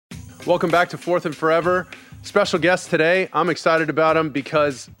Welcome back to Fourth and Forever. Special guest today. I'm excited about him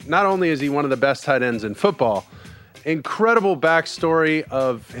because not only is he one of the best tight ends in football, incredible backstory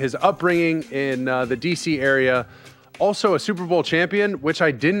of his upbringing in the D.C. area, also a Super Bowl champion, which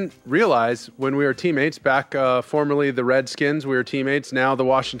I didn't realize when we were teammates back, formerly the Redskins. We were teammates, now the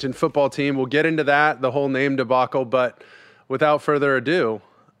Washington football team. We'll get into that, the whole name debacle, but without further ado,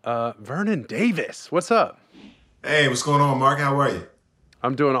 Vernon Davis, what's up? Hey, what's going on, Mark? How are you?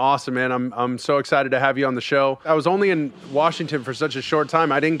 I'm doing awesome, man. I'm so excited to have you on the show. I was only in Washington for such a short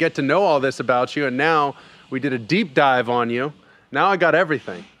time. I didn't get to know all this about you, and now we did a deep dive on you. Now I got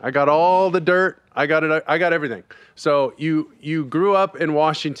everything. I got all the dirt. I got it. I got everything. So you grew up in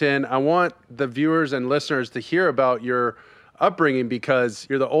Washington. I want the viewers and listeners to hear about your upbringing because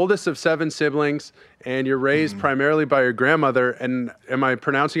you're the oldest of 7 siblings, and you're raised primarily by your grandmother. And am I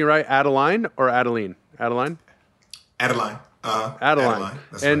pronouncing it right? Adeline or Adeline? Adeline? Adeline. Adeline.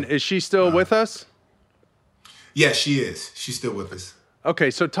 And right. Is she still with us? Yeah, she is. She's still with us. Okay,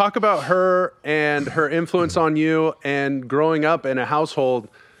 so talk about her and her influence on you and growing up in a household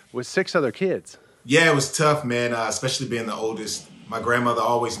with 6 other kids. Yeah, it was tough, man, especially being the oldest. My grandmother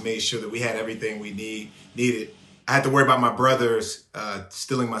always made sure that we had everything we needed. I had to worry about my brothers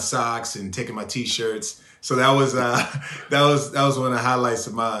stealing my socks and taking my T-shirts. So that was one of the highlights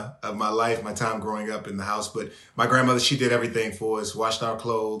of my life, my time growing up in the house. But my grandmother, she did everything for us, washed our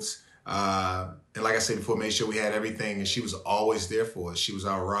clothes, and like I said before, made sure we had everything. And she was always there for us. She was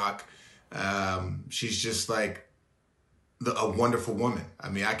our rock. She's just like a wonderful woman. I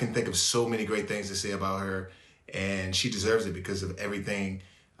mean, I can think of so many great things to say about her, and she deserves it because of everything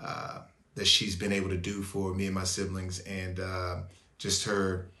that she's been able to do for me and my siblings, and just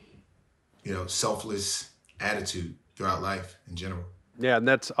her, selfless attitude throughout life in general. Yeah, and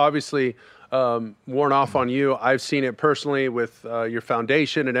that's obviously worn off on you. I've seen it personally with your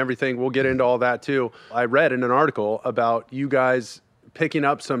foundation and everything. We'll get into all that too. I read in an article about you guys picking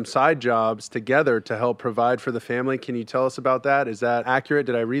up some side jobs together to help provide for the family. Can you tell us about that? Is that accurate?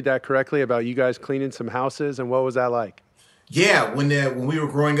 Did I read that correctly about you guys cleaning some houses, and what was that like? Yeah, when we were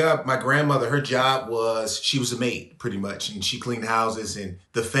growing up, my grandmother, her job was, she was a maid pretty much, and she cleaned houses, and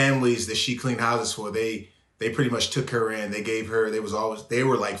the families that she cleaned houses for, they pretty much took her in. They gave her, they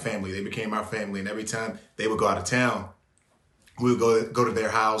were like family. They became our family, and every time they would go out of town, we would go to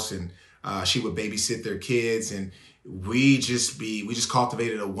their house, and she would babysit their kids, and we just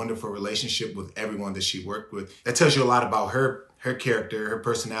cultivated a wonderful relationship with everyone that she worked with. That tells you a lot about her character, her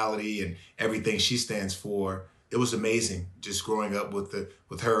personality, and everything she stands for. It was amazing just growing up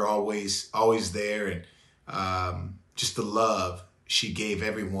with her always there, and just the love she gave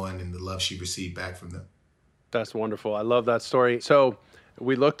everyone and the love she received back from them. That's wonderful. I love that story. So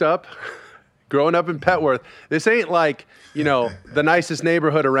we looked up, growing up in Petworth, this ain't like, the nicest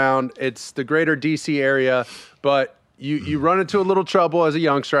neighborhood around. It's the greater DC area, but you run into a little trouble as a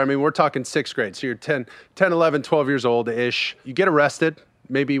youngster. I mean, we're talking 6th grade. So you're 10, 11, 12 years old-ish. You get arrested,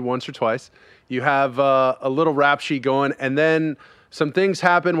 maybe once or twice. You have a little rap sheet going, and then some things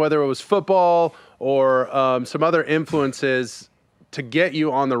happen, whether it was football or some other influences to get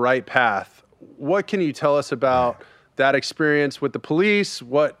you on the right path. What can you tell us about that experience with the police,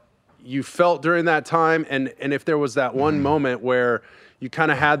 what you felt during that time, and if there was that one moment where you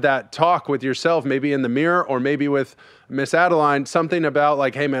kind of had that talk with yourself, maybe in the mirror or maybe with Miss Adeline, something about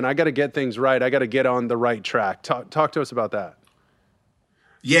like, hey, man, I got to get things right. I got to get on the right track. Talk to us about that.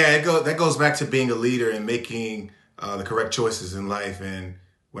 Yeah, that goes back to being a leader and making the correct choices in life. And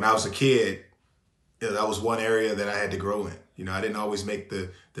when I was a kid, that was one area that I had to grow in. I didn't always make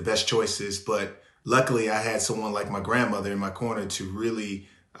the best choices, but luckily I had someone like my grandmother in my corner to really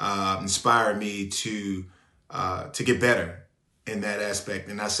inspire me to get better in that aspect.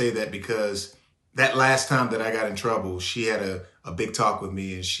 And I say that because that last time that I got in trouble, she had a big talk with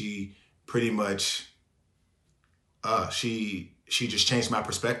me, and she pretty much she just changed my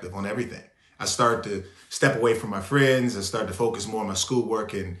perspective on everything. I started to step away from my friends. I started to focus more on my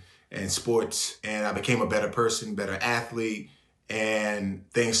schoolwork and sports. And I became a better person, better athlete, and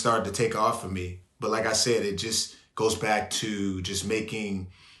things started to take off for me. But like I said, it just goes back to just making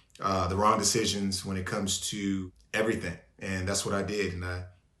the wrong decisions when it comes to everything. And that's what I did. And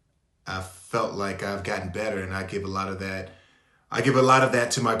I felt like I've gotten better, and I give a lot of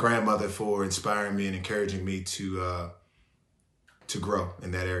that to my grandmother for inspiring me and encouraging me to grow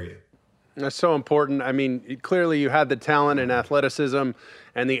in that area. That's so important. I mean, clearly you had the talent and athleticism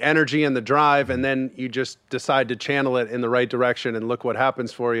and the energy and the drive, and then you just decide to channel it in the right direction, and look what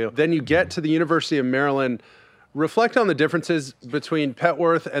happens for you. Then you get to the University of Maryland reflect on the differences between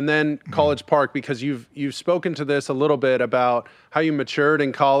Petworth and then College Park, because you've spoken to this a little bit about how you matured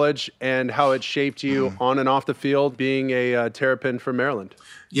in college and how it shaped you on and off the field, being a Terrapin from Maryland.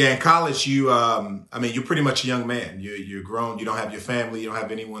 Yeah, in college, you're pretty much a young man. You're grown. You don't have your family. You don't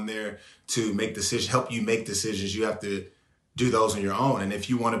have anyone there to make decisions, help you make decisions. You have to do those on your own. And if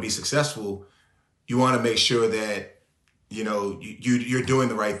you want to be successful, you want to make sure that you're doing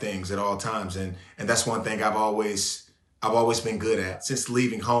the right things at all times. And that's one thing I've always been good at. Since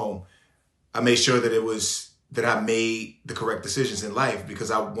leaving home, I made sure that I made the correct decisions in life,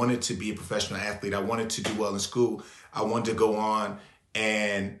 because I wanted to be a professional athlete. I wanted to do well in school. I wanted to go on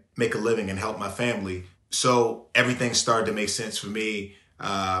and make a living and help my family. So everything started to make sense for me.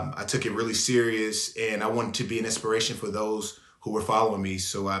 I took it really serious, and I wanted to be an inspiration for those who were following me.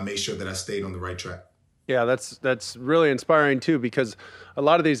 So I made sure that I stayed on the right track. Yeah, that's really inspiring too, because a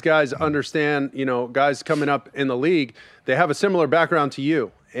lot of these guys understand, guys coming up in the league, they have a similar background to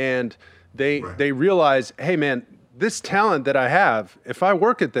you, and they realize, hey man, this talent that I have, if I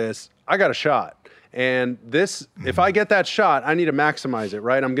work at this, I got a shot. And this, if I get that shot, I need to maximize it,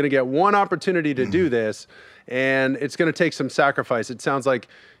 right? I'm going to get one opportunity to do this, and it's going to take some sacrifice. It sounds like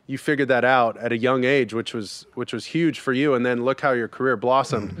you figured that out at a young age, which was huge for you. And then look how your career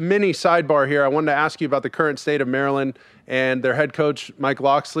blossomed. Mini sidebar here. I wanted to ask you about the current state of Maryland and their head coach, Mike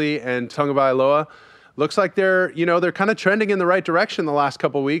Locksley, and Tagovailoa. Looks like they're kind of trending in the right direction the last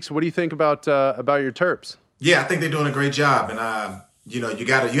couple of weeks. What do you think about your Terps? Yeah, I think they're doing a great job. And, you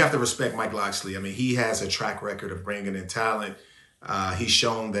have to respect Mike Locksley. I mean, he has a track record of bringing in talent. He's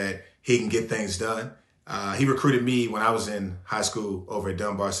shown that he can get things done. He recruited me when I was in high school over at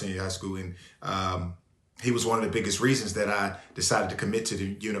Dunbar Senior High School, and he was one of the biggest reasons that I decided to commit to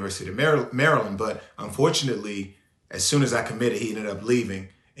the University of Maryland. But unfortunately, as soon as I committed, he ended up leaving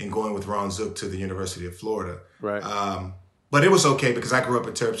and going with Ron Zook to the University of Florida. Right. But it was okay, because I grew up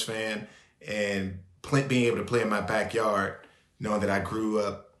a Terps fan, and being able to play in my backyard, knowing that I grew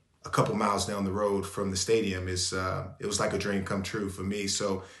up a couple miles down the road from the stadium, it was like a dream come true for me.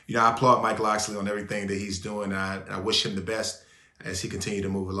 So, I applaud Mike Locksley on everything that he's doing. I wish him the best as he continued to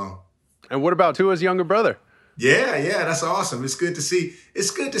move along. And what about Tua's younger brother? Yeah, that's awesome. It's good to see.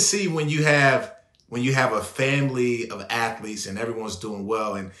 It's good to see when you have a family of athletes and everyone's doing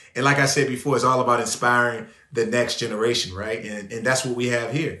well. And like I said before, it's all about inspiring the next generation, right? And that's what we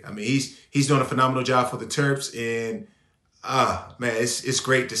have here. I mean, he's doing a phenomenal job for the Terps, and man, it's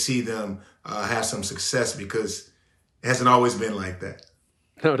great to see them have some success, because it hasn't always been like that.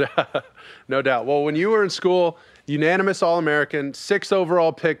 No doubt. No doubt. Well, when you were in school, unanimous All-American, 6th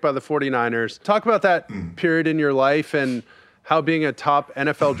overall pick by the 49ers. Talk about that period in your life and how being a top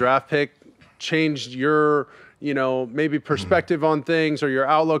NFL draft pick changed your, maybe perspective on things or your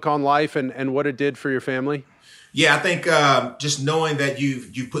outlook on life and what it did for your family. Yeah, I think just knowing that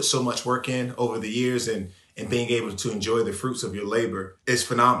you've put so much work in over the years and being able to enjoy the fruits of your labor is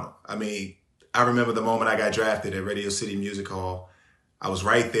phenomenal. I mean, I remember the moment I got drafted at Radio City Music Hall. I was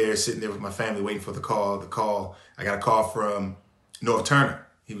right there, sitting there with my family, waiting for the call. I got a call from Norv Turner.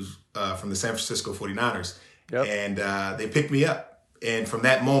 He was from the San Francisco 49ers. Yep. And they picked me up. And from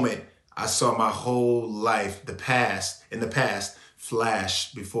that moment, I saw my whole life, the past,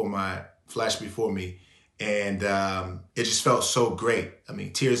 flash before me. And it just felt so great. I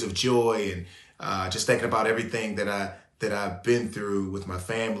mean, tears of joy, and just thinking about everything that I've been through with my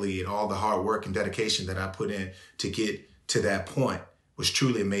family, and all the hard work and dedication that I put in to get to that point was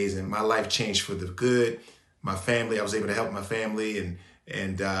truly amazing. My life changed for the good. My family, I was able to help my family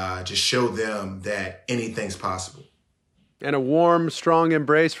and just show them that anything's possible. And a warm, strong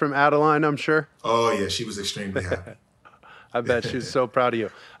embrace from Adeline, I'm sure. Oh yeah, she was extremely happy. I bet she was so proud of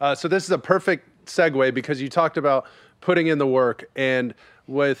you. So this is a perfect segue, because you talked about putting in the work, and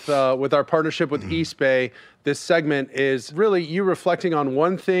with our partnership with East Bay, this segment is really you reflecting on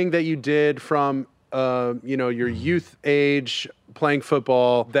one thing that you did from your youth age playing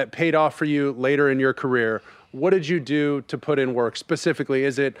football that paid off for you later in your career. What did you do to put in work specifically?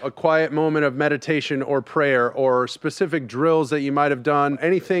 Is it a quiet moment of meditation or prayer, or specific drills that you might have done?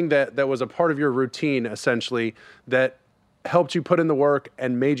 Anything that was a part of your routine, essentially, that helped you put in the work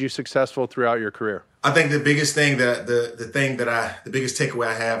and made you successful throughout your career? I think the biggest thing the biggest takeaway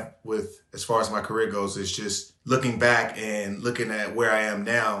I have with, as far as my career goes, is just looking back and looking at where I am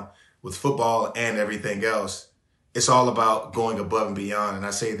now with football and everything else. It's all about going above and beyond. And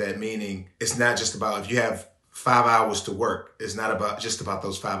I say that meaning it's not just about, if you have 5 hours to work, it's not just about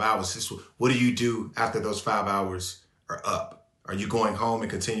those 5 hours. It's what do you do after those 5 hours are up? Are you going home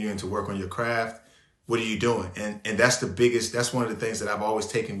and continuing to work on your craft? What are you doing? And that's one of the things that I've always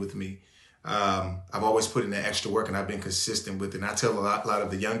taken with me I've always put in the extra work, and I've been consistent with it. And I tell a lot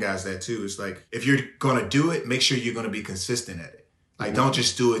of the young guys that too. It's like, if you're going to do it, make sure you're going to be consistent at it. Like, don't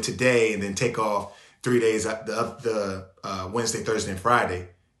just do it today and then take off 3 days, the Wednesday, Thursday, and Friday.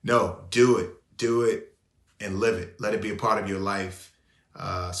 No, do it and live it. Let it be a part of your life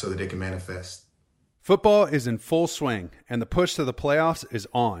so that it can manifest. Football is in full swing, and the push to the playoffs is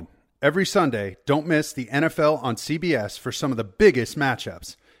on. Every Sunday, don't miss the NFL on CBS for some of the biggest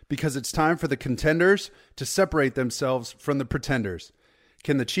matchups, because it's time for the contenders to separate themselves from the pretenders.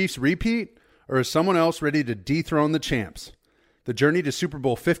 Can the Chiefs repeat, or is someone else ready to dethrone the champs? The journey to Super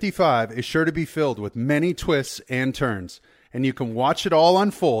Bowl 55 is sure to be filled with many twists and turns, and you can watch it all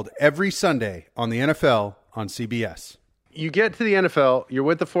unfold every Sunday on the NFL on CBS. You get to the NFL, you're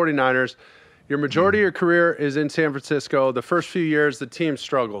with the 49ers, your majority of your career is in San Francisco. The first few years, the team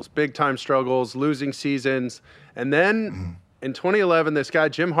struggles, big-time struggles, losing seasons. And then in 2011, this guy,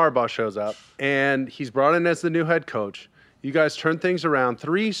 Jim Harbaugh, shows up, and he's brought in as the new head coach. You guys turn things around,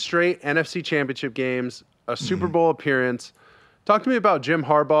 3 straight NFC championship games, a Super Bowl appearance. Talk to me about Jim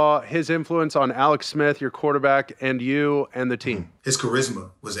Harbaugh, his influence on Alex Smith, your quarterback, and you and the team. His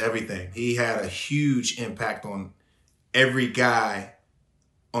charisma was everything. He had a huge impact on every guy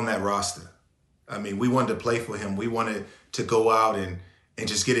on that roster. I mean, we wanted to play for him. We wanted to go out and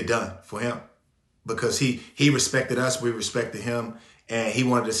just get it done for him, because he respected us, we respected him, and he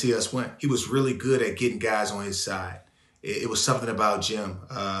wanted to see us win. He was really good at getting guys on his side. It was something about Jim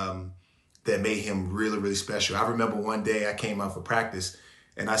that made him really, really special. I remember one day I came out for practice,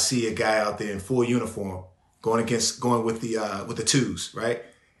 and I see a guy out there in full uniform going with the twos, right?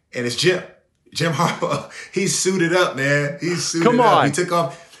 And it's Jim Harbaugh. He's suited up, man. He's suited up. Come on.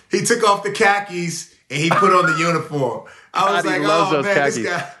 He took off the khakis and he put on the uniform. I was like, oh man,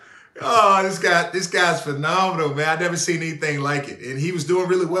 this guy's phenomenal, man. I've never seen anything like it. And he was doing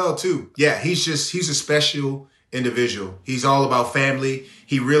really well too. Yeah, he's a special individual. He's all about family.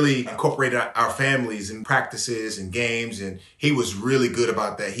 He really incorporated our families in practices and games, and he was really good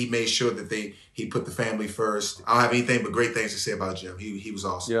about that. He made sure that he put the family first. I don't have anything but great things to say about Jim. He was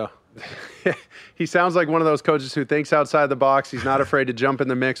awesome. Yeah. He sounds like one of those coaches who thinks outside the box. He's not afraid to jump in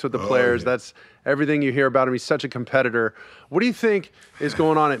the mix with the players. Yeah. That's everything you hear about him. He's such a competitor. What do you think is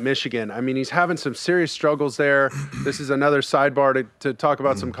going on at Michigan? I mean, he's having some serious struggles there. This is another sidebar to talk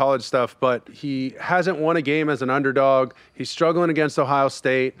about some college stuff, but he hasn't won a game as an underdog. He's struggling against Ohio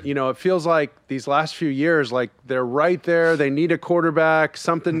State. You know, it feels like these last few years, like they're right there. They need a quarterback.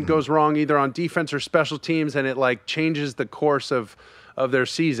 Something goes wrong either on defense or special teams, and it like changes the course of their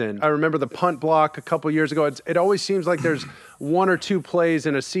season. I remember the punt block a couple years ago. It always seems like there's 1 or 2 plays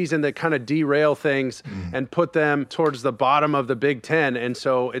in a season that kind of derail things and put them towards the bottom of the Big Ten. And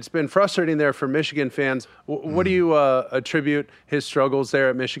so it's been frustrating there for Michigan fans. What do you attribute his struggles there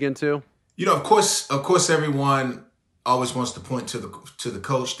at Michigan to? You know, of course, everyone always wants to point to the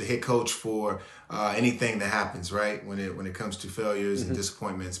coach, the head coach, for anything that happens, right? When it comes to failures and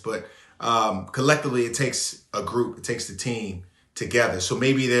disappointments. But collectively, it takes a group, it takes the team together. So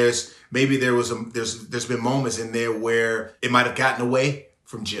maybe there's been moments in there where it might have gotten away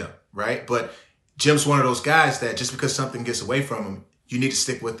from Jim, right? But Jim's one of those guys that just because something gets away from him, you need to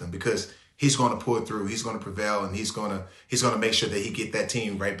stick with him, because he's going to pull it through. He's going to prevail, and he's going to make sure that he get that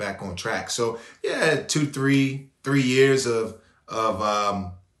team right back on track. So yeah, 3 years of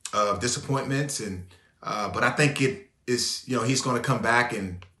disappointments, and but I think it is, you know, he's going to come back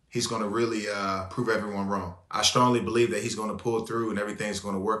and he's going to really prove everyone wrong. I strongly believe that he's going to pull through and everything's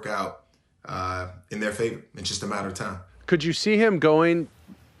going to work out in their favor. It's just a matter of time. Could you see him going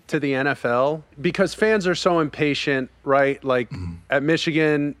to the NFL? Because fans are so impatient, right? Like at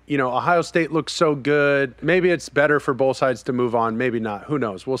Michigan, you know, Ohio State looks so good. Maybe it's better for both sides to move on. Maybe not. Who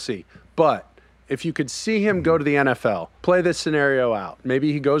knows? We'll see. But if you could see him go to the NFL, play this scenario out.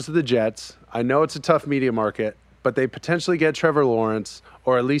 Maybe he goes to the Jets. I know it's a tough media market, but they potentially get Trevor Lawrence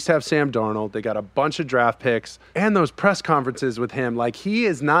or at least have Sam Darnold. They got a bunch of draft picks and those press conferences with him. Like, he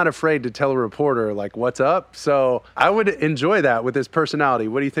is not afraid to tell a reporter, like, what's up? So I would enjoy that with his personality.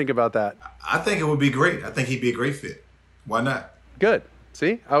 What do you think about that? I think it would be great. I think he'd be a great fit. Why not? Good.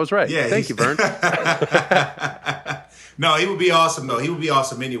 See, I was right. Yeah, Thank you, Vern. No, he would be awesome, though. He would be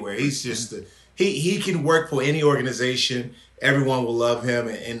awesome anywhere. He's just, he can work for any organization. Everyone will love him.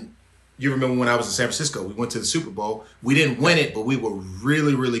 And you remember when I was in San Francisco, we went to the Super Bowl. We didn't win it, but we were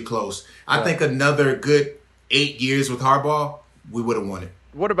really, really close. I think another good 8 years with Harbaugh, we would have won it.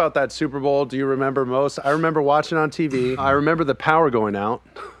 What about that Super Bowl do you remember most? I remember watching on TV. I remember the power going out,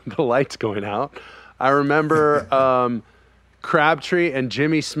 the lights going out. I remember Crabtree and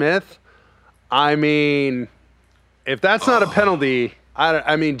Jimmy Smith. I mean, if that's not a penalty,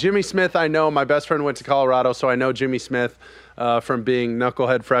 I mean, Jimmy Smith, I know my best friend went to Colorado, so I know Jimmy Smith from being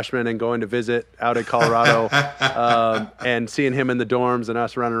knucklehead freshman and going to visit out at Colorado and seeing him in the dorms and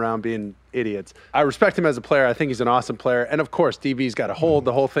us running around being idiots. I respect him as a player. I think he's an awesome player. And, of course, DB's got to hold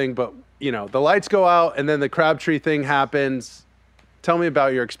the whole thing. But, you know, the lights go out and then the Crabtree thing happens. Tell me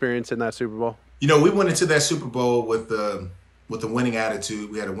about your experience in that Super Bowl. You know, we went into that Super Bowl with the winning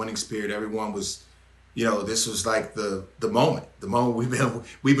attitude. We had a winning spirit. Everyone was, you know, this was like the moment we've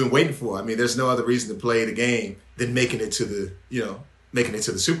been waiting for. I mean, there's no other reason to play the game than making it to the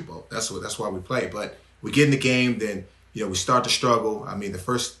Super Bowl. That's why we play. But we get in the game, then, you know, we start to struggle. I mean, the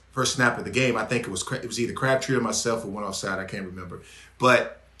first snap of the game, I think it was either Crabtree or myself who went offside. I can't remember.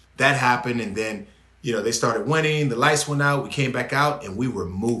 But that happened, and then, you know, they started winning. The lights went out. We came back out, and we were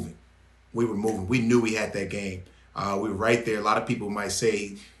moving. We knew we had that game. We were right there. A lot of people might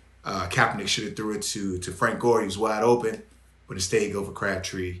say Kaepernick should have threw it to Frank Gore. He was wide open, but instead he go for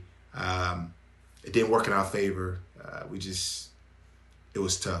Crabtree. It didn't work in our favor. It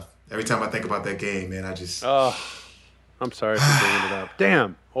was tough. Every time I think about that game, man, Oh, I'm sorry for bringing it up.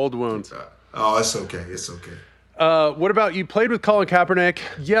 Damn, old wounds. It's okay. It's okay. What about you played with Colin Kaepernick?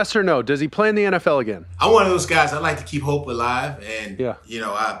 Yes or no? Does he play in the NFL again? I'm one of those guys. I like to keep hope alive. And, yeah. You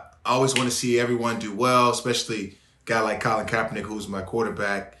know, I always want to see everyone do well, especially a guy like Colin Kaepernick, who's my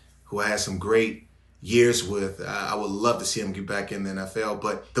quarterback, who I had some great years with. I would love to see him get back in the NFL.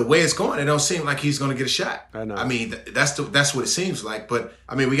 But the way it's going, it don't seem like he's going to get a shot. I know. I mean, that's what it seems like. But,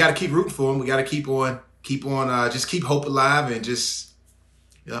 I mean, we got to keep rooting for him. We got to keep on, just keep hope alive and just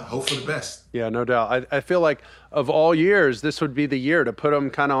hope for the best. Yeah, no doubt. I feel like of all years, this would be the year to put him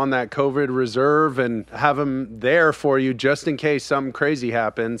kind of on that COVID reserve and have him there for you just in case something crazy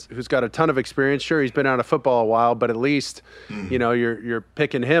happens. Who's got a ton of experience. Sure, he's been out of football a while, but at least, you know, you're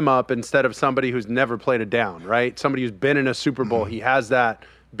picking him up instead of somebody who's never played a down, right? Somebody who's been in a Super Bowl. He has that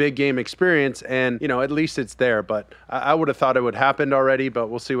big game experience, and, you know, at least it's there. But I would have thought it would happen already, but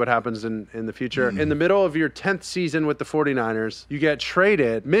we'll see what happens in the future. In the middle of your 10th season with the 49ers, you get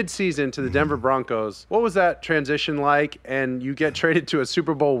traded mid-season to the Denver Broncos. What was that transition like? And you get traded to a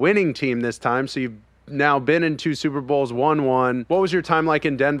Super Bowl winning team this time, so you've now been in 2 Super Bowls, won one. What was your time like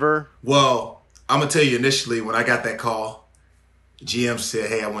in Denver? Well, I'm going to tell you, initially when I got that call, GM said,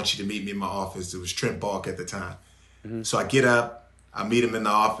 hey, I want you to meet me in my office. It was Trent Balk at the time. So I get up, I meet him in the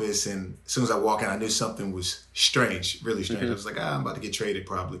office, and as soon as I walk in, I knew something was strange, really strange. I was like, I'm about to get traded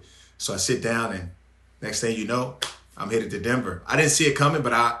probably. So I sit down, and next thing you know, I'm headed to Denver. I didn't see it coming,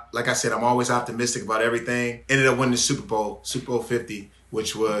 but like I said, I'm always optimistic about everything. Ended up winning the Super Bowl 50,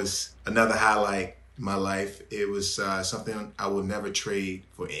 which was another highlight in my life. It was something I will never trade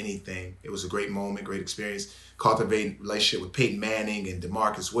for anything. It was a great moment, great experience. Cultivating a relationship with Peyton Manning and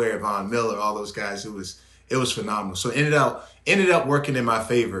DeMarcus Ware, Von Miller, all those guys. It was phenomenal. So ended up working in my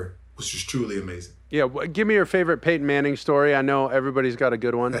favor, which was truly amazing. Yeah, give me your favorite Peyton Manning story. I know everybody's got a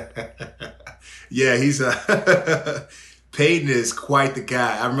good one. Yeah, Peyton is quite the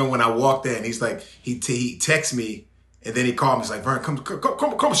guy. I remember when I walked in, he's like, he texted me, and then he called me. He's like, Vern,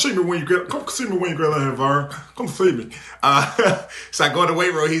 come see me when you get in here, Vern. Come see me. So I go to the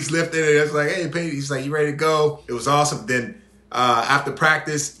weight room. He's lifting, and it's like, hey, Peyton. He's like, you ready to go? It was awesome. Then after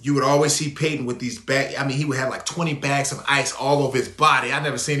practice, you would always see Peyton with these bags. I mean, he would have like 20 bags of ice all over his body. I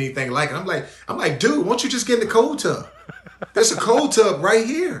never seen anything like it. I'm like, dude, why don't you just get in the cold tub? There's a cold tub right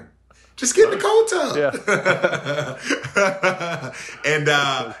here. Just get in the cold tub. Yeah. And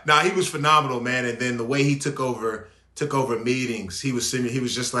he was phenomenal, man. And then the way he took over meetings, he was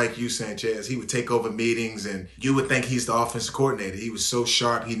just like you, Sanchez. He would take over meetings, and you would think he's the offensive coordinator. He was so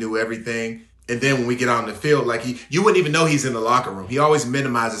sharp. He knew everything. And then when we get on the field, like you wouldn't even know he's in the locker room. He always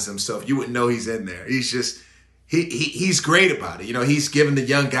minimizes himself. You wouldn't know he's in there. He's just he's great about it. You know, he's giving the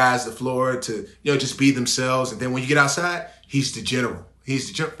young guys the floor to, you know, just be themselves. And then when you get outside, he's the general. He's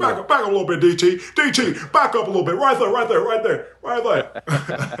the general. Back up a little bit, DT, back up a little bit. Right there.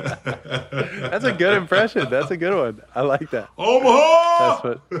 That's a good impression. That's a good one. I like that.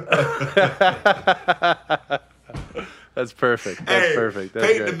 Omaha. That's perfect. Perfect. That's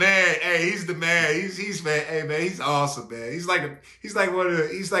Peyton great. the man. Hey, he's the man. He's man. Hey man, he's awesome, man. He's like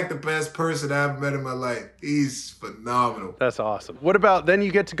the best person I've met in my life. He's phenomenal. That's awesome. What about then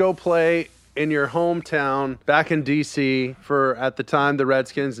you get to go play in your hometown back in DC for, at the time, the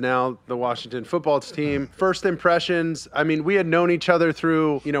Redskins, now the Washington football team. First impressions, I mean, we had known each other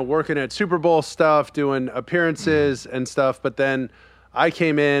through, you know, working at Super Bowl stuff, doing appearances and stuff, but then I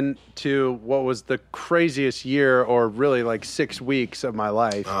came in to what was the craziest year, or really like 6 weeks of my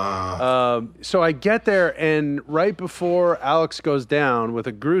life. So I get there, and right before Alex goes down with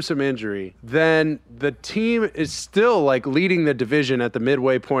a gruesome injury, then the team is still like leading the division at the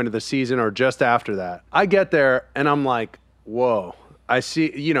midway point of the season or just after that. I get there and I'm like, whoa. I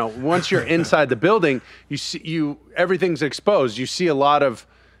see, once you're inside the building, everything's exposed. You see a lot of,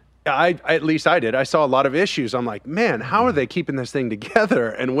 at least I did. I saw a lot of issues. I'm like, man, how are they keeping this thing together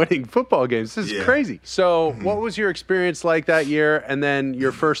and winning football games? This is crazy. So what was your experience like that year? And then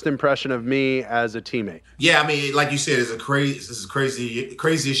your first impression of me as a teammate? Yeah, I mean, like you said, this is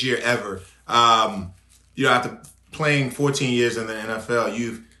craziest year ever. After playing 14 years in the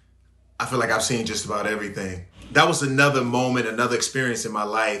NFL, I feel like I've seen just about everything. That was another moment, another experience in my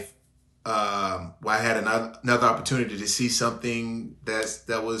life where I had another opportunity to see something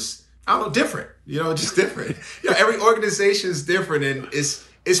that was, I don't know, different. Just different. Every organization is different, and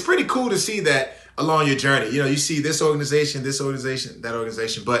it's pretty cool to see that along your journey. You see this organization, that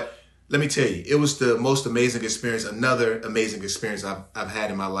organization. But let me tell you, it was the most amazing experience, another amazing experience I've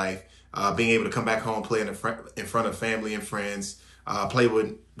had in my life. Being able to come back home, play in front of family and friends, play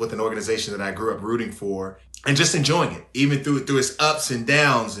with an organization that I grew up rooting for, and just enjoying it, even through its ups and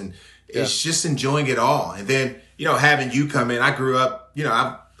downs, and it's just enjoying it all. And then, having you come in, I grew up,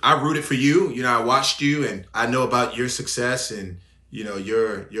 I rooted for you, I watched you, and I know about your success and,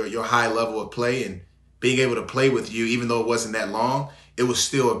 your high level of play, and being able to play with you, even though it wasn't that long, it was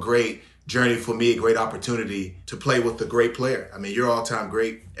still a great journey for me, a great opportunity to play with a great player. I mean, you're all-time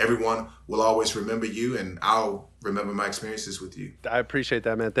great. Everyone will always remember you, and I'll remember my experiences with you. I appreciate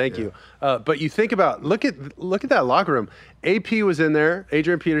that, man. Thank you. But you think about, look at that locker room. AP was in there,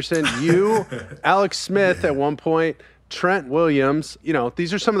 Adrian Peterson, you, Alex Smith at one point, Trent Williams.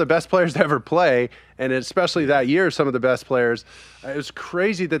 These are some of the best players to ever play, and especially that year, some of the best players. It was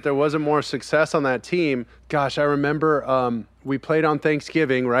crazy that there wasn't more success on that team. Gosh, I remember we played on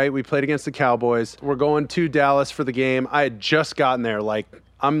Thanksgiving, right? We played against the Cowboys. We're going to Dallas for the game. I had just gotten there,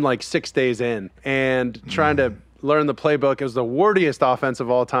 I'm 6 days in, and trying to learn the playbook. It was the wordiest offense of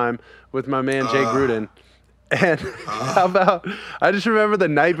all time with my man Jay Gruden. And how about, I just remember the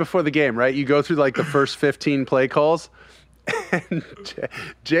night before the game, right? You go through the first 15 play calls, and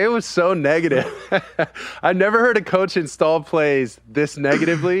Jay was so negative. I never heard a coach install plays this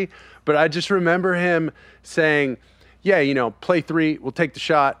negatively, but I just remember him saying, play 3, we'll take the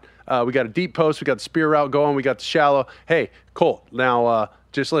shot. We got a deep post, we got the spear route going, we got the shallow. Hey, Colt, now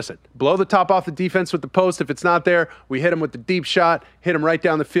just listen, blow the top off the defense with the post. If it's not there, we hit him with the deep shot, hit him right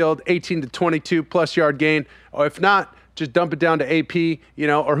down the field, 18 to 22 plus yard gain. Or if not, just dump it down to AP,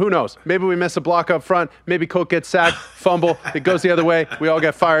 or who knows? Maybe we miss a block up front. Maybe Colt gets sacked, fumble. It goes the other way. We all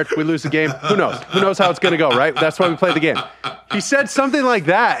get fired. We lose the game. Who knows? Who knows how it's going to go, right? That's why we play the game. He said something like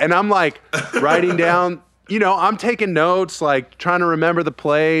that, and I'm writing down, I'm taking notes, trying to remember the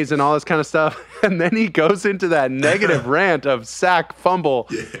plays and all this kind of stuff. And then he goes into that negative rant of sack, fumble,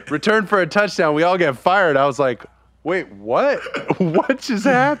 return for a touchdown. We all get fired. I was like, wait, what? What just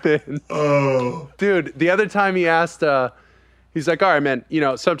happened? Oh. Dude, the other time he asked, he's like, all right, man,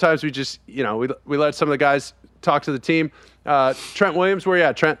 sometimes we just, we let some of the guys talk to the team. Trent Williams, where you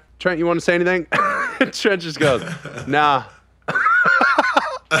at? Trent, you want to say anything? Trent just goes, nah.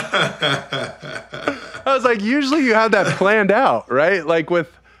 I was like, usually you have that planned out, right?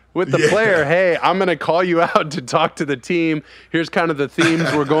 With the player, hey, I'm going to call you out to talk to the team. Here's kind of the themes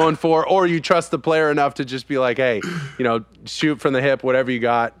we're going for. Or you trust the player enough to just be like, hey, shoot from the hip, whatever you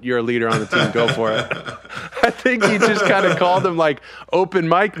got. You're a leader on the team. Go for it. I think he just kind of called him open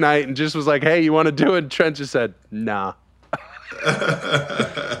mic night and just was like, hey, you want to do it? And Trent just said, nah.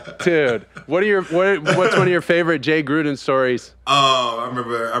 Dude, what's one of your favorite Jay Gruden stories? Oh, I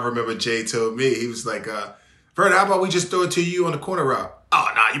remember Jay told me, he was like, Vern, how about we just throw it to you on the corner route? Oh,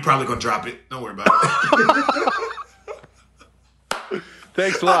 nah, you're probably going to drop it. Don't worry about it.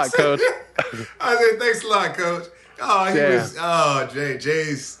 Thanks a lot, Coach. I said, thanks a lot, Coach. Oh,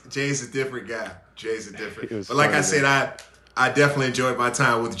 Jay's a different guy. But like I said, I definitely enjoyed my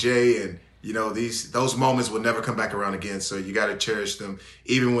time with Jay, and those moments will never come back around again. So you got to cherish them,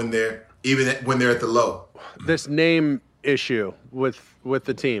 even when they're at the low. This name issue with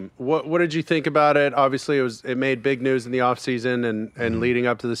the team. What did you think about it? Obviously, it made big news in the offseason and leading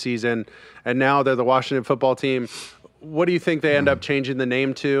up to the season, and now they're the Washington football team. What do you think they end up changing the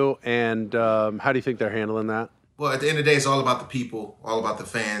name to, and how do you think they're handling that? Well, at the end of the day, it's all about the people, all about the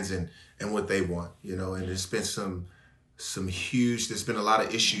fans, and what they want. And there's been there's been a lot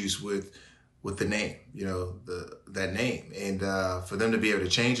of issues with the name, that name, and for them to be able to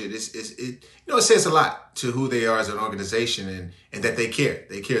change it, it says a lot to who they are as an organization, and that they care.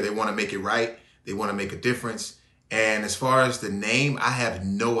 They care. They want to make it right. They want to make a difference. And as far as the name, I have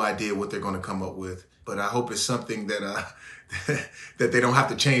no idea what they're going to come up with, but I hope it's something that that they don't have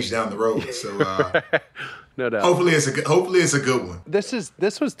to change down the road. So no doubt. Hopefully it's a good one.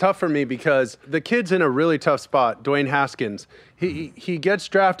 This was tough for me because the kid's in a really tough spot. Dwayne Haskins, he gets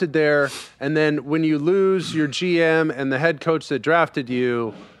drafted there, and then when you lose your GM and the head coach that drafted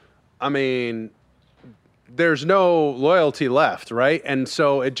you, I mean, there's no loyalty left, right? And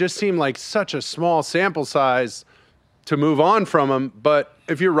so it just seemed like such a small sample size to move on from him. But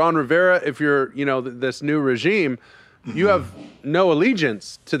if you're Ron Rivera, if you're, this new regime, you have no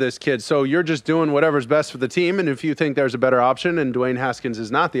allegiance to this kid. So you're just doing whatever's best for the team. And if you think there's a better option and Dwayne Haskins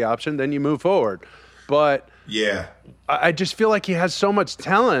is not the option, then you move forward. But yeah, I just feel like he has so much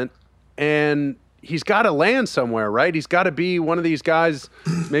talent and he's got to land somewhere, right? He's got to be one of these guys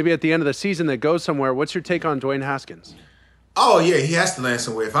maybe at the end of the season that goes somewhere. What's your take on Dwayne Haskins? Oh, yeah, he has to land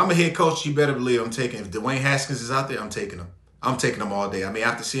somewhere. If I'm a head coach, you better believe I'm taking him. If Dwayne Haskins is out there, I'm taking him. I'm taking him all day. I mean,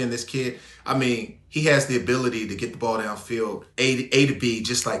 after seeing this kid, he has the ability to get the ball downfield, A to B,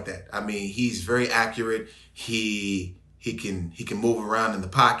 just like that. I mean, he's very accurate. He can move around in the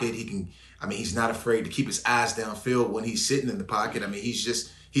pocket. He's not afraid to keep his eyes downfield when he's sitting in the pocket. I mean,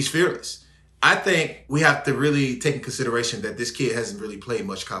 he's fearless. I think we have to really take in consideration that this kid hasn't really played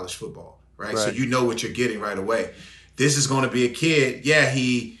much college football, right? So you know what you're getting right away. This is going to be a kid. Yeah,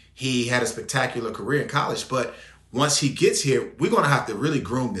 he had a spectacular career in college, but once he gets here, we're going to have to really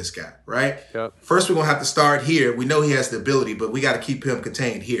groom this guy, right? Yep. First, we're going to have to start here. We know he has the ability, but we got to keep him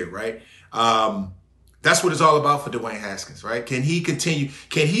contained here, right? That's what it's all about for Dwayne Haskins, right? Can he continue?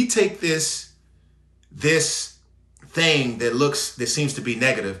 Can he take this thing that seems to be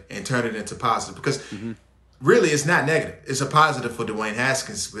negative and turn it into positive? Because really, it's not negative. It's a positive for Dwayne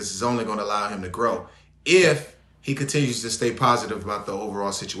Haskins, which is only going to allow him to grow if he continues to stay positive about the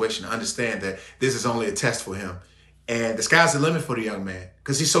overall situation. Understand that this is only a test for him. And the sky's the limit for the young man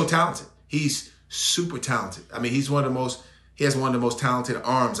because he's so talented. He's super talented. I mean, he has one of the most talented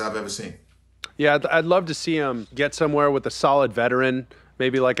arms I've ever seen. Yeah, I'd love to see him get somewhere with a solid veteran,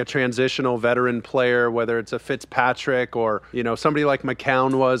 maybe like a transitional veteran player, whether it's a Fitzpatrick or, somebody like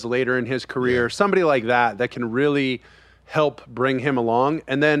McCown was later in his career, somebody like that can really help bring him along.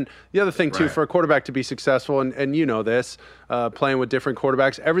 And then the other thing, too, for a quarterback to be successful, and you know this, playing with different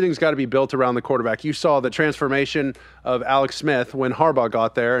quarterbacks, everything's got to be built around the quarterback. You saw the transformation of Alex Smith when Harbaugh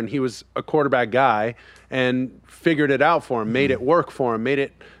got there, and he was a quarterback guy and figured it out for him, made it work for him,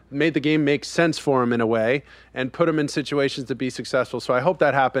 made the game make sense for him in a way and put him in situations to be successful. So I hope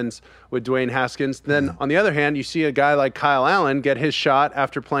that happens with Dwayne Haskins. Then on the other hand, you see a guy like Kyle Allen get his shot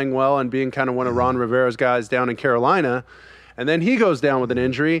after playing well and being kind of one of Ron Rivera's guys down in Carolina. And then he goes down with an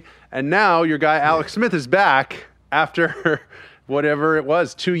injury. And now your guy Alex Smith is back after whatever it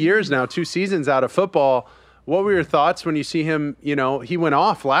was, 2 years now, 2 seasons out of football. What were your thoughts when you see him, he went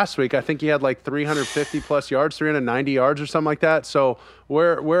off last week. I think he had like 350 plus yards, 390 yards or something like that. So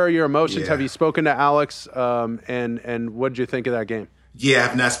where are your emotions? Have you spoken to Alex? And what did you think of that game? Yeah,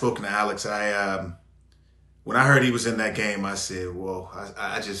 I've not spoken to Alex. When I heard he was in that game, I said, whoa,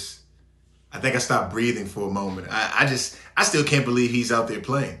 I think I stopped breathing for a moment. I still can't believe he's out there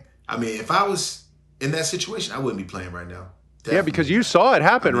playing. I mean, if I was in that situation, I wouldn't be playing right now. Definitely. Yeah, because you saw it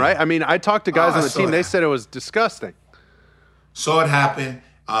happen, right? I mean, I talked to guys on the team. They said it was disgusting. Saw it happen.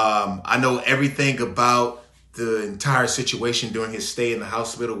 I know everything about the entire situation during his stay in the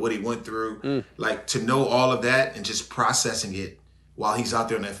hospital, what he went through. Like, to know all of that and just processing it while he's out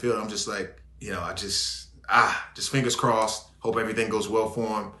there on that field, I'm just like, just fingers crossed. Hope everything goes well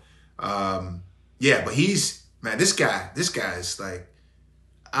for him. But this guy is like,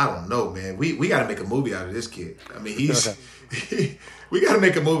 I don't know, man. We got to make a movie out of this kid. I mean, we got to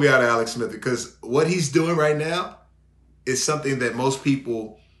make a movie out of Alex Smith because what he's doing right now is something that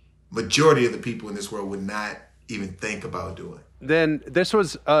majority of the people in this world would not even think about doing. Then this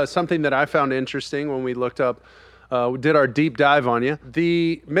was something that I found interesting when we looked up, did our deep dive on you.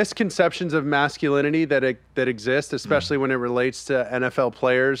 The misconceptions of masculinity that exist, especially when it relates to NFL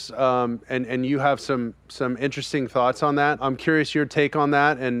players, and you have some interesting thoughts on that. I'm curious your take on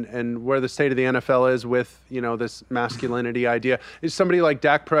that and where the state of the NFL is with, this masculinity idea. Is somebody like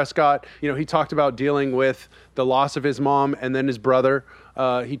Dak Prescott, he talked about dealing with the loss of his mom and then his brother.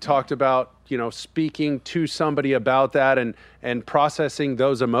 He talked about, speaking to somebody about that and processing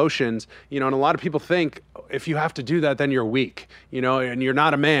those emotions, and a lot of people think if you have to do that, then you're weak, and you're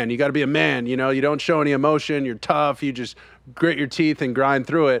not a man. You got to be a man, you don't show any emotion. You're tough. You just grit your teeth and grind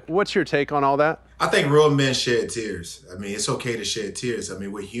through it. What's your take on all that? I think real men shed tears. I mean, it's okay to shed tears. I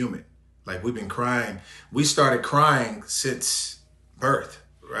mean, we're human. Like, we've been crying. We started crying since birth,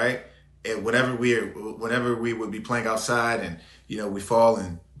 right? And whenever we would be playing outside and, we fall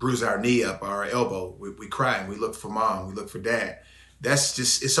and bruise our knee up or our elbow, we cry and we look for mom, we look for dad. That's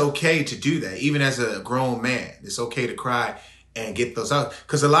just, it's okay to do that. Even as a grown man, it's okay to cry and get those out.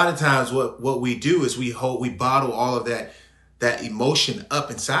 Because a lot of times what we do is we bottle all of that emotion up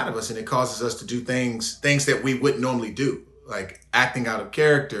inside of us, and it causes us to do things that we wouldn't normally do, like acting out of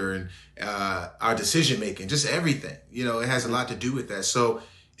character and our decision making, just everything. It has a lot to do with that. So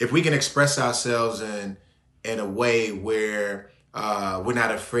if we can express ourselves in a way where we're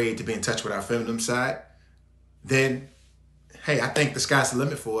not afraid to be in touch with our feminine side, then hey, I think the sky's the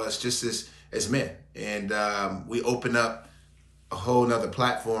limit for us, just as men. And we open up a whole nother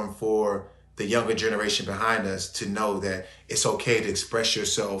platform for the younger generation behind us to know that it's okay to express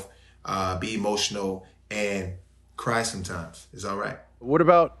yourself, be emotional, and cry sometimes. It's all right. What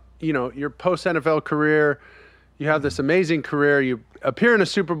about, your post-NFL career? You have this amazing career. You appear in a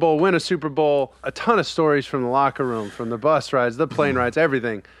Super Bowl, win a Super Bowl, a ton of stories from the locker room, from the bus rides, the plane rides,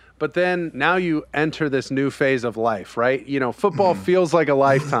 everything. But then now you enter this new phase of life, right? Football feels like a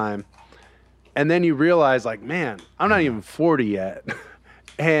lifetime. And then you realize, like, man, I'm not even 40 yet.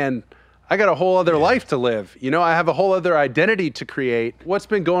 And I got a whole other life to live. I have a whole other identity to create. What's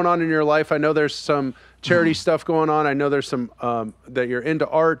been going on in your life? I know there's some charity stuff going on. I know there's some that you're into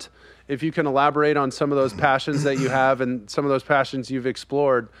art. If you can elaborate on some of those passions that you have and some of those passions you've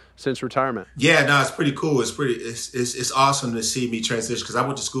explored since retirement. Yeah, no, it's pretty cool. It's awesome to see me transition, because I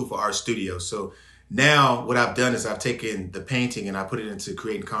went to school for art studio. So now what I've done is I've taken the painting and I put it into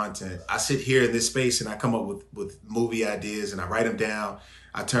creating content. I sit here in this space and I come up with movie ideas and I write them down.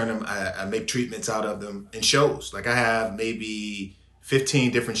 I turn them, I make treatments out of them in shows. Like, I have maybe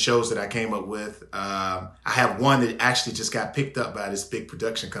 15 different shows that I came up with. I have one that actually just got picked up by this big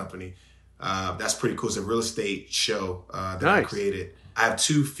production company. That's pretty cool. It's a real estate show that I created. I have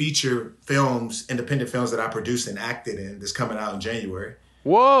 2 feature films, independent films that I produced and acted in that's coming out in January.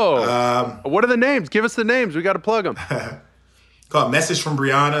 Whoa. What are the names? Give us the names. We got to plug them. Called Message from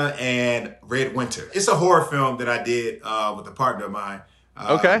Brianna and Red Winter. It's a horror film that I did with a partner of mine.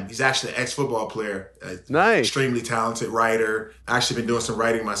 Okay. He's actually an ex-football player. Nice. Extremely talented writer. I actually been doing some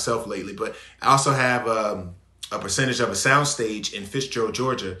writing myself lately, but I also have a percentage of a soundstage in Fitzgerald,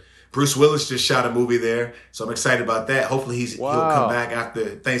 Georgia. Bruce Willis just shot a movie there, so I'm excited about that. Hopefully he'll come back after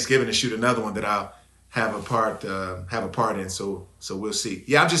Thanksgiving and shoot another one that I'll have a part in. So we'll see.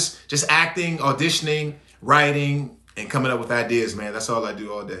 Yeah, I'm just acting, auditioning, writing, and coming up with ideas, man. That's all I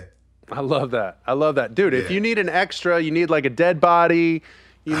do all day. I love that. Dude, if you need an extra, you need like a dead body,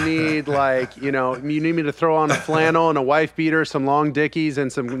 you need like, you need me to throw on a flannel and a wife beater, some long dickies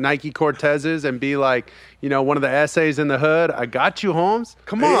and some Nike Cortezes and be like, one of the essays in the hood. I got you, Holmes.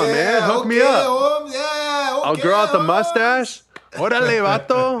 Come on, man. Hook me up. Holmes. Yeah, okay, I'll grow out the Holmes. Mustache. Orale,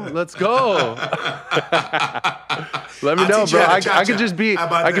 vato. Let's go. Let me know, bro. I could just be,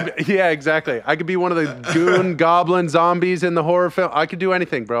 yeah, exactly. I could be one of the goon goblin zombies in the horror film. I could do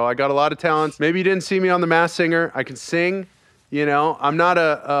anything, bro. I got a lot of talents. Maybe you didn't see me on The Masked Singer. I can sing. I'm not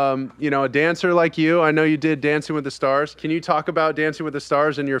a dancer like you. I know you did Dancing with the Stars. Can you talk about Dancing with the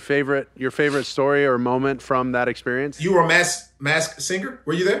Stars and your favorite story or moment from that experience? You were a masked singer?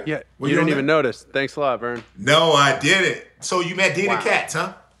 Were you there? Yeah. You didn't even notice. Thanks a lot, Vern. No, I didn't. So you met Dina Katz,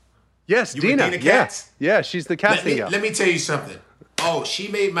 huh? Yes, Dina. Katz? Yeah, she's the casting gal. Let me tell you something. Oh, she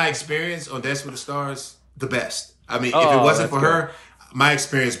made my experience on Dancing with the Stars the best. I mean, if it wasn't for her, my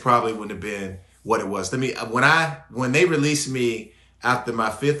experience probably wouldn't have been what it was. When they released me after my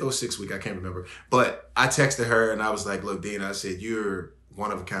 5th or 6th week, I can't remember, but I texted her and I was like, look, Dina, I said, you're one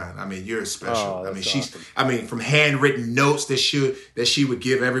of a kind. I mean, you're special. Awesome. From handwritten notes that she would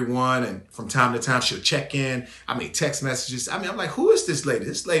give everyone, and from time to time she'll check in. Text messages. I'm like, who is this lady?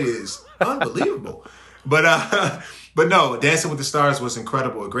 This lady is unbelievable. But no, Dancing with the Stars was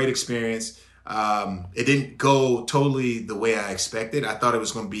incredible. A great experience. It didn't go totally the way I expected. I thought it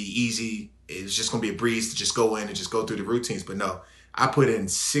was going to be easy. It was just going to be a breeze to just go in and just go through the routines. But no, I put in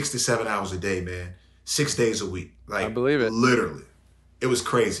 6 to 7 hours a day, man. 6 days a week. Like, I believe it. Literally. It was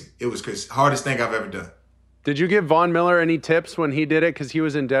crazy. Hardest thing I've ever done. Did you give Von Miller any tips when he did it? Because he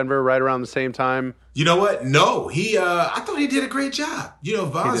was in Denver right around the same time. You know what? No. I thought he did a great job.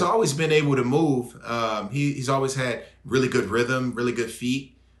 Von's always been able to move. He's always had really good rhythm, really good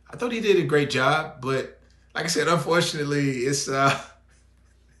feet. I thought he did a great job. But like I said, unfortunately, it's not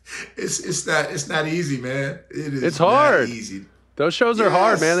easy, man. It's hard. Not easy. Those shows are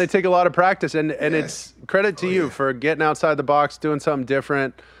hard, man. They take a lot of practice, and Yes. it's credit to you Yeah. for getting outside the box, doing something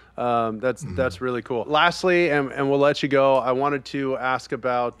different. That's really cool. Lastly, and we'll let you go, I wanted to ask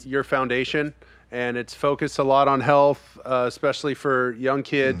about your foundation, and it's focused a lot on health, especially for young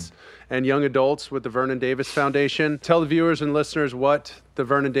kids and young adults with the Vernon Davis Foundation. Tell the viewers and listeners what the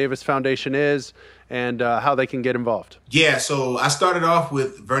Vernon Davis Foundation is and how they can get involved. Yeah, so I started off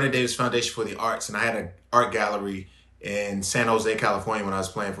with Vernon Davis Foundation for the Arts, and I had an art gallery in San Jose, California when I was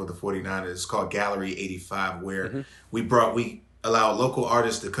playing for the 49ers. It's called Gallery 85, where we allowed local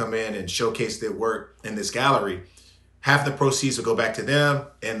artists to come in and showcase their work in this gallery. Half the proceeds would go back to them,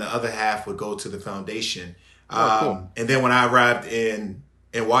 and the other half would go to the foundation. Cool. And then when I arrived in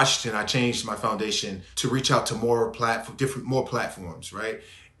Washington, I changed my foundation to reach out to more platforms, right?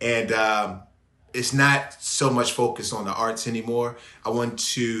 And it's not so much focused on the arts anymore. I want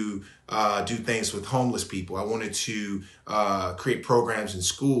to do things with homeless people. I wanted to create programs in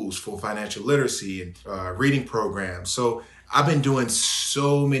schools for financial literacy and reading programs. So I've been doing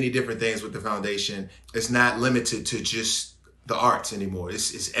so many different things with the foundation. It's not limited to just the arts anymore.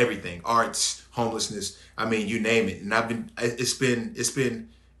 It's everything: arts, homelessness. I mean, you name it. And it's been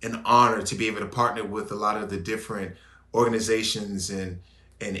an honor to be able to partner with a lot of the different organizations and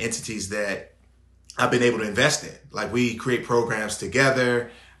entities that I've been able to invest in. Like, we create programs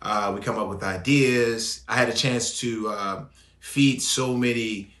together. We come up with ideas. I had a chance to feed so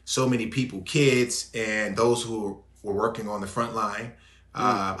many people, kids, and those who were working on the front line.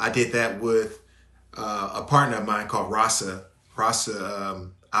 I did that with a partner of mine called Rasa. Rasa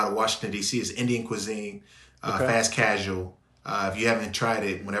out of Washington, D.C. is Indian cuisine, fast casual. If you haven't tried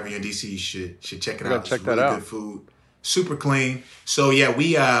it, whenever you're in D.C., you should check it out. Check it's that really out. good food, super clean. So yeah,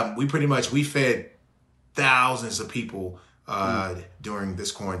 we fed thousands of people during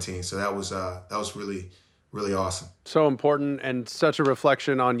this quarantine. So that was really, really awesome. So important, and such a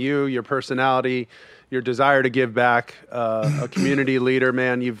reflection on you, your personality, your desire to give back, a community leader,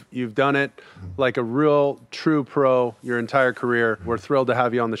 man. You've done it like a real true pro your entire career. We're thrilled to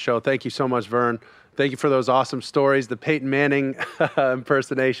have you on the show. Thank you so much, Vern. Thank you for those awesome stories. The Peyton Manning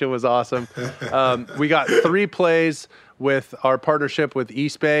impersonation was awesome. We got 3 plays with our partnership with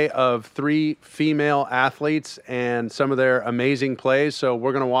East Bay of 3 female athletes and some of their amazing plays. So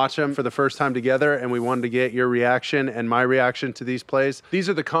we're going to watch them for the first time together, and we wanted to get your reaction and my reaction to these plays. These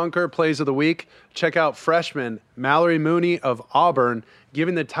are the Conquer Plays of the Week. Check out freshman Mallory Mooney of Auburn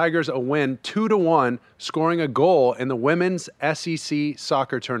giving the Tigers a win 2-1, scoring a goal in the women's SEC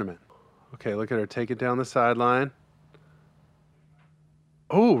soccer tournament. Okay, look at her take it down the sideline.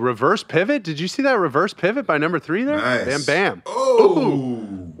 Oh, reverse pivot. Did you see that reverse pivot by number 3 there? Nice. Bam, bam. Oh, Ooh,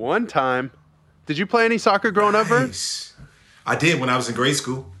 one time. Did you play any soccer growing up, Vern? nice. I did when I was in grade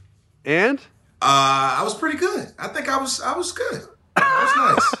school. And? I was pretty good. I think I was good. I was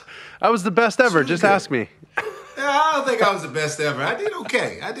nice. I was the best ever. really Just good. ask me. Yeah, I don't think I was the best ever. I did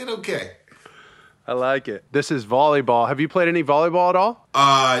okay. I like it. This is volleyball. Have you played any volleyball at all?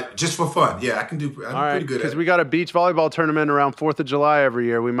 Just for fun. Yeah, I'm All right, pretty good at because it. we got a beach volleyball tournament around 4th of July every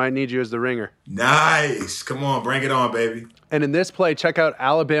year. We might need you as the ringer. Nice. Come on, bring it on, baby. And in this play, check out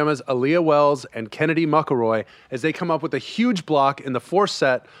Alabama's Aaliyah Wells and Kennedy McElroy as they come up with a huge block in the 4th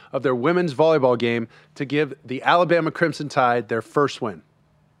set of their women's volleyball game to give the Alabama Crimson Tide their first win.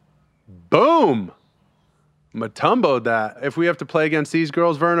 Boom! Matumbo'd that. If we have to play against these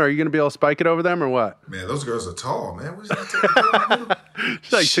girls, Vern, are you going to be able to spike it over them or what? Man, those girls are tall, man. What's that?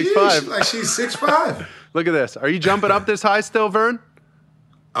 She's like 6'5". She's 6'5". Look at this. Are you jumping up this high still, Vern?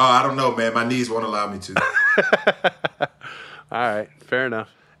 Oh, I don't know, man. My knees won't allow me to. All right, fair enough.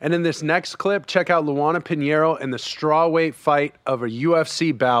 And in this next clip, check out Luana Pinheiro in the strawweight fight of a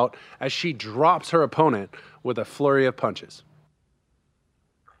UFC bout as she drops her opponent with a flurry of punches.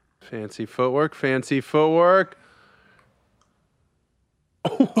 Fancy footwork, fancy footwork.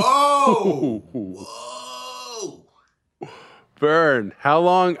 Oh! Whoa! Vern, how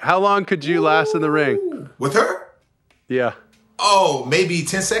long could you last in the ring? With her? Yeah. Oh, maybe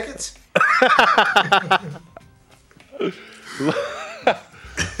 10 seconds?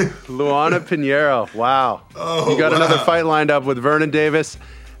 Luana Pinheiro. Wow. Oh, You got another wow. fight lined up with Vernon Davis,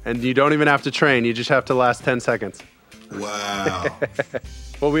 and you don't even have to train. You just have to last 10 seconds. Wow.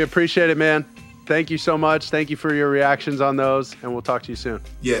 Well, we appreciate it, man. Thank you so much. Thank you for your reactions on those, and we'll talk to you soon.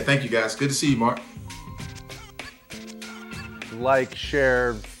 Yeah, thank you, guys. Good to see you, Mark. Like,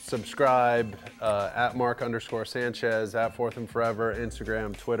 share, subscribe, at Mark_Sanchez, at Fourth and Forever,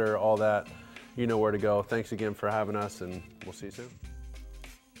 Instagram, Twitter, all that. You know where to go. Thanks again for having us, and we'll see you soon.